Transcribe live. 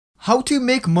How to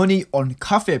make money on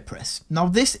Cafepress. Now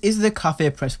this is the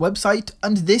Cafepress website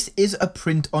and this is a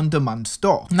print-on-demand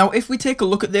store. Now if we take a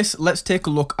look at this, let's take a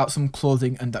look at some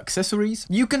clothing and accessories.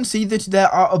 You can see that there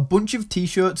are a bunch of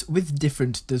t-shirts with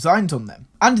different designs on them.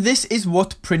 And this is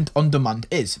what print-on-demand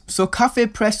is. So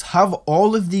Cafepress have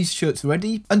all of these shirts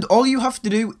ready and all you have to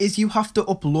do is you have to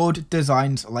upload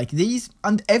designs like these,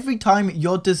 and every time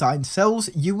your design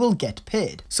sells you will get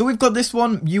paid. So we've got this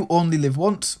one, You Only Live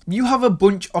Once. You have a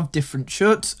bunch of different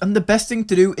shirts and the best thing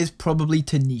to do is probably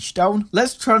to niche down.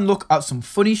 Let's try and look at some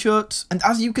funny shirts, and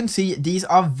as you can see these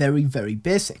are very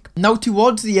basic. Now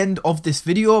towards the end of this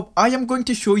video I am going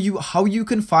to show you how you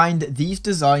can find these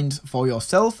designs for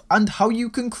yourself and how you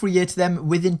can create them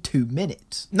within 2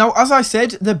 minutes. Now as I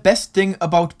said, the best thing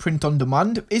about print on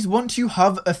demand is once you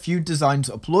have a few designs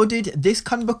uploaded, this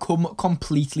can become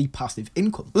completely passive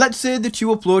income. Let's say that you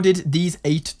uploaded these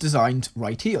 8 designs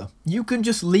right here. You can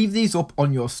just leave these up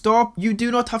on your store. You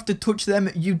do not have to touch them,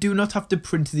 you do not have to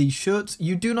print these shirts,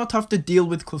 you do not have to deal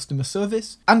with customer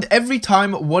service, and every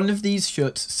time one of these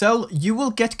shirts sell, you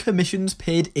will get commissions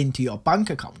paid into your bank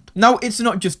account. Now it's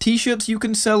not just t-shirts you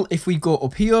can sell. If we go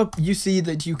up here, you see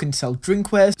that you can sell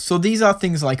drinkware. So these are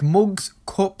things like mugs,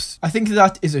 cups, I think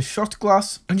that is a shot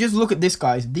glass, and just look at this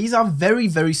guys, these are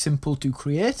very simple to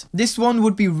create. This one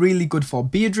would be really good for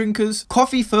beer drinkers.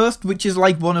 Coffee First, which is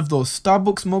like one of those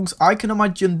Starbucks mugs, I can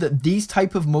imagine that these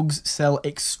type of mugs sell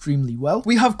extremely well.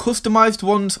 We have customized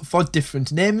ones for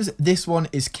different names. This one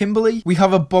is Kimberly. We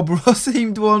have a Bob Ross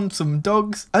themed one, some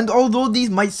dogs, and although these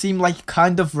might seem like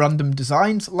kind of random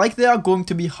designs, like they are going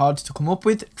to be hard to come up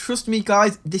with, trust me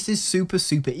guys, this is super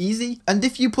easy, and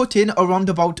if you put in around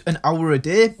about an hour a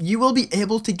day, you will be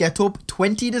able to get up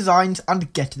 20 designs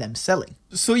and get them selling.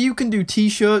 So you can do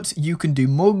t-shirts, you can do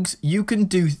mugs, you can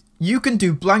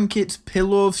do blankets,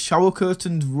 pillows, shower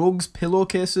curtains, rugs,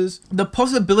 pillowcases. The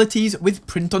possibilities with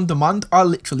print on demand are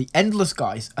literally endless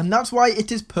guys, and that's why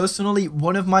it is personally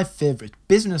one of my favorite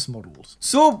business models.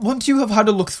 So once you have had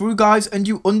a look through guys and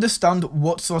you understand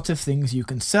what sort of things you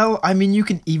can sell, I mean you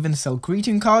can even sell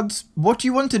greeting cards, what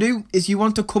you want to do is you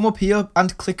want to come up here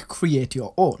and click create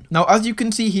your own. Now as you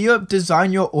can see here,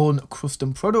 design your own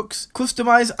custom products,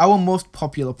 customize our most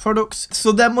popular products.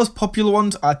 So their most popular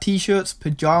ones are t-shirts,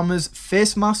 pajamas,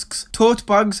 face masks, tote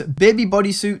bags, baby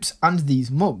bodysuits, and these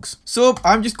mugs. So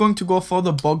I'm just going to go for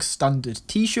the bog standard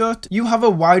t-shirt. You have a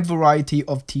wide variety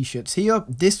of t-shirts here.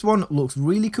 This one looks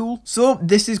really cool, so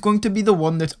this is going to be the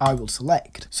one that I will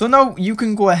select. So now you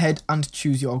can go ahead and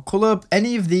choose your color.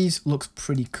 Any of these looks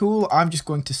pretty cool. I'm just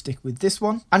going to stick with this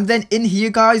one, and then in here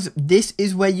guys, this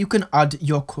is where you can add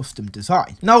your custom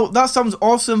design. Now that sounds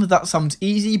awesome, that sounds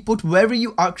easy, but where are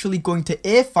you actually going to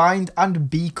A, find, and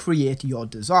B, create your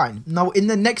design? Now in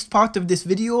the next part of this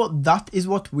video, that is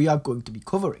what we are going to be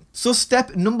covering. So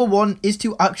step number 1 is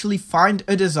to actually find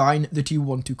a design that you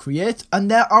want to create, and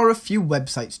there are a few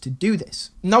websites to do this.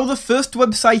 Now the first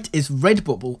website is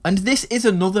Redbubble, and this is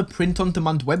another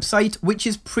print-on-demand website which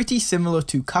is pretty similar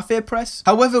to Cafepress.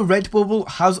 However, Redbubble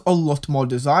has a lot more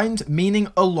designs, meaning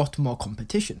a lot more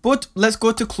competition. But let's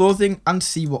go to clothing and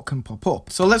see what can pop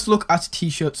up. So let's look at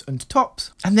t-shirts and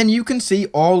tops, and then you can see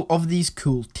all of these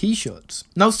cool t-shirts.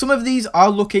 Now some of these are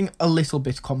looking a little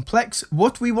bit complex.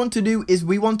 What we want to do is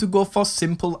we want to go for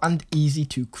simple and easy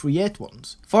to create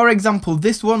ones. For example,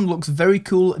 this one looks very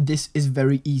cool. This is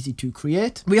very easy to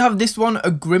create. We have this one,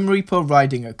 a Grim Reaper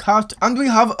riding a cart, and we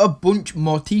have a bunch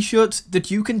more t-shirts that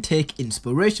you can take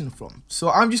inspiration from. So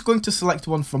I'm just going to select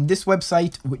one from this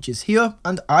website, which is here,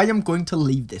 and I am going to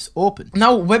leave this open.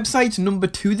 Now website number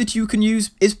 2 that you can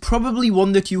use is probably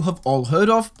one that you have all heard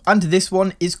of, and this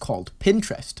one is called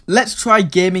Pinterest. Let's try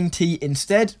gaming tee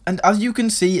instead, and as you can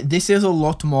see, this is a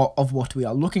lot more of what we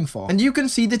are looking for. And you can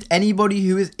see that anybody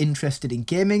who is interested in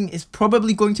gaming is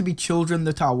probably going to be children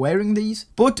that are wearing these,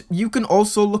 but you can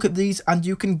also look at these and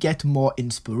you can get more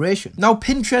inspiration. Now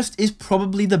Pinterest is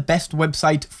probably the best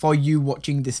website for you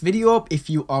watching this video if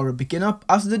you are a beginner,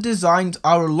 as the designs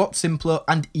are a lot simpler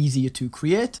and easier to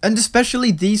create, and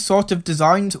especially these sort of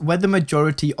designs where the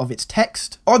majority of it's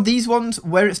text, or these ones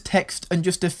where it's text and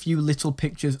just a few little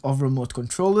pictures of remote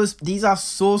controllers. These are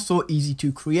so easy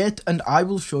to create, and I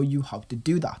will show you how to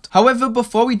do that. However,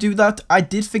 before we do that, I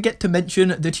did forget to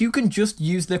mention that you can just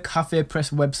use the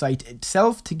Cafepress website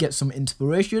itself to get some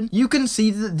inspiration. You can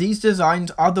see that these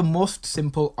designs are the most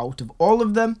simple out of all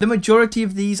of them. The majority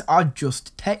of these are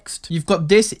just text. You've got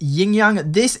this yin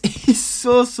yang. This is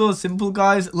so simple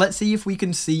guys. Let's see if we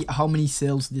can see how many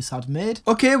sales this had made.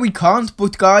 Okay, we can't,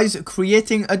 but guys,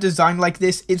 creating a design like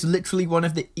this is literally one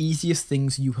of the easiest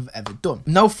things you have ever done. done.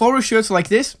 Now for a shirt like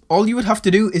this, all you would have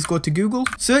to do is go to Google,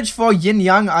 search for yin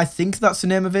yang, I think that's the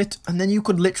name of it, and then you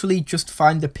could literally just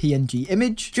find the PNG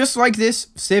image, just like this,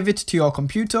 save it to your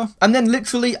computer, and then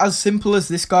literally as simple as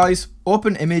this, guys,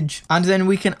 open image, and then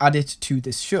we can add it to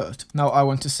this shirt. Now I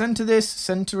want to center this,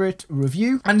 center it,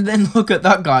 review, and then look at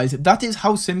that, guys. That is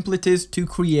how simple it is to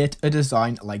create a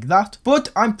design like that. But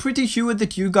I'm pretty sure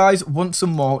that you guys want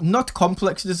some more, not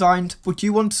complex designs, but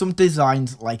you want some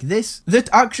designs like this that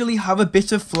actually have a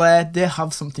bit of flair, they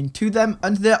have something to them,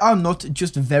 and they are not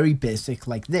just very basic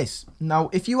like this.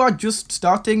 Now if you are just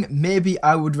starting, maybe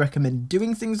I would recommend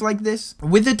doing things like this.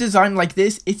 With a design like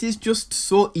this, it is just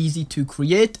so easy to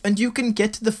create, and you can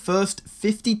get the first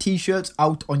 50 t-shirts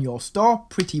out on your store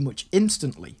pretty much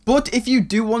instantly. But if you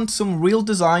do want some real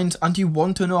designs and you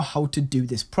want to know how to do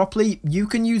this properly, you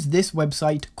can use this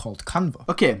website called Canva.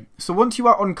 Okay, so once you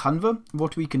are on Canva,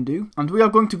 what we can do, and we are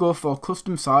going to go for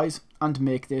custom size and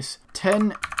make this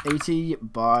 1080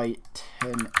 by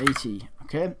 1080.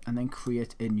 Okay, and then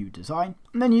create a new design.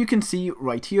 And then you can see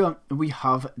right here, we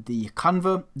have the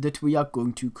Canva that we are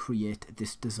going to create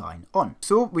this design on.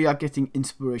 So we are getting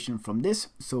inspiration from this.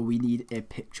 So we need a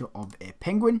picture of a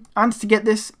penguin. And to get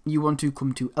this, you want to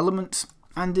come to elements,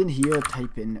 and in here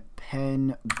type in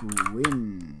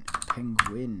penguin.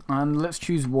 And let's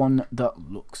choose one that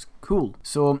looks cool.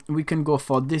 So we can go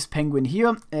for this penguin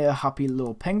here, a happy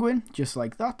little penguin, just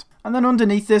like that. And then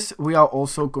underneath this, we are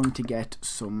also going to get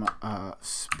some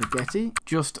spaghetti,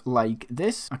 just like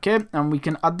this. Okay, and we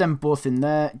can add them both in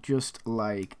there, just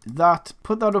like that.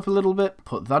 Put that up a little bit,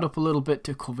 put that up a little bit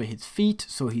to cover his feet,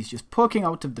 so he's just poking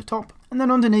out of the top. And then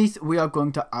underneath, we are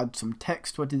going to add some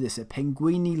text. What is this? A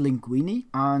penguini linguini.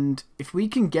 And if we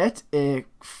can get a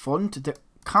font that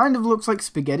kind of looks like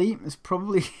spaghetti, it's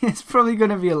probably going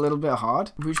to be a little bit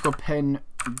hard. We just go penguini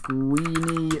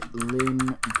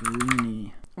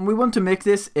linguini. And we want to make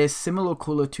this a similar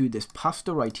color to this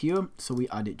pasta right here, so we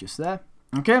add it just there.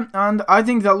 Okay, and I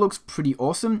think that looks pretty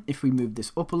awesome. If we move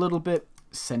this up a little bit,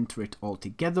 center it all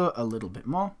together a little bit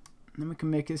more, and then we can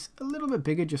make this a little bit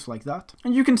bigger, just like that.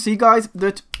 And you can see, guys,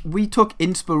 that we took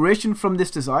inspiration from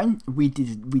this design. We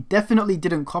definitely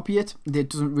didn't copy it. It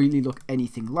doesn't really look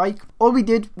anything like. All we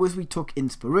did was we took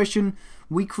inspiration,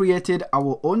 we created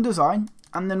our own design,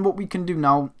 and then what we can do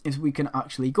now is we can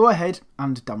actually go ahead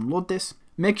and download this.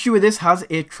 Make sure this has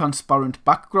a transparent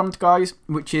background, guys,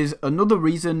 which is another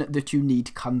reason that you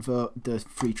need Canva, the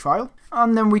free trial.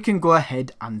 And then we can go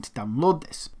ahead and download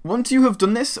this. Once you have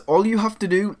done this, all you have to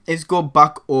do is go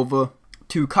back over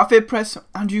to Cafepress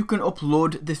and you can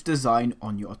upload this design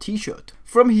on your t-shirt.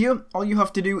 From here, all you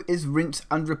have to do is rinse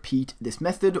and repeat this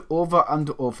method over and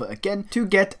over again to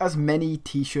get as many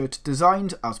t-shirt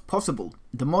designs as possible.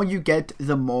 The more you get,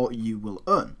 the more you will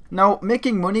earn. Now,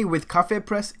 making money with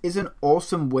Cafepress is an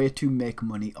awesome way to make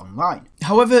money online.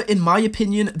 However, in my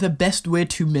opinion, the best way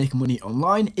to make money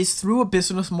online is through a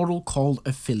business model called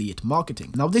affiliate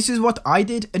marketing. Now, this is what I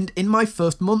did, and in my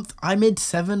first month, I made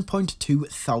 $7.2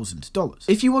 thousand.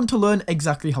 If you want to learn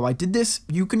exactly how I did this,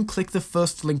 you can click the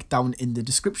first link down in the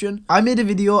description. I made a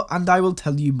video and I will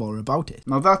tell you more about it.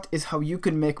 Now, that is how you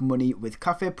can make money with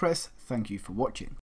Cafepress. Thank you for watching.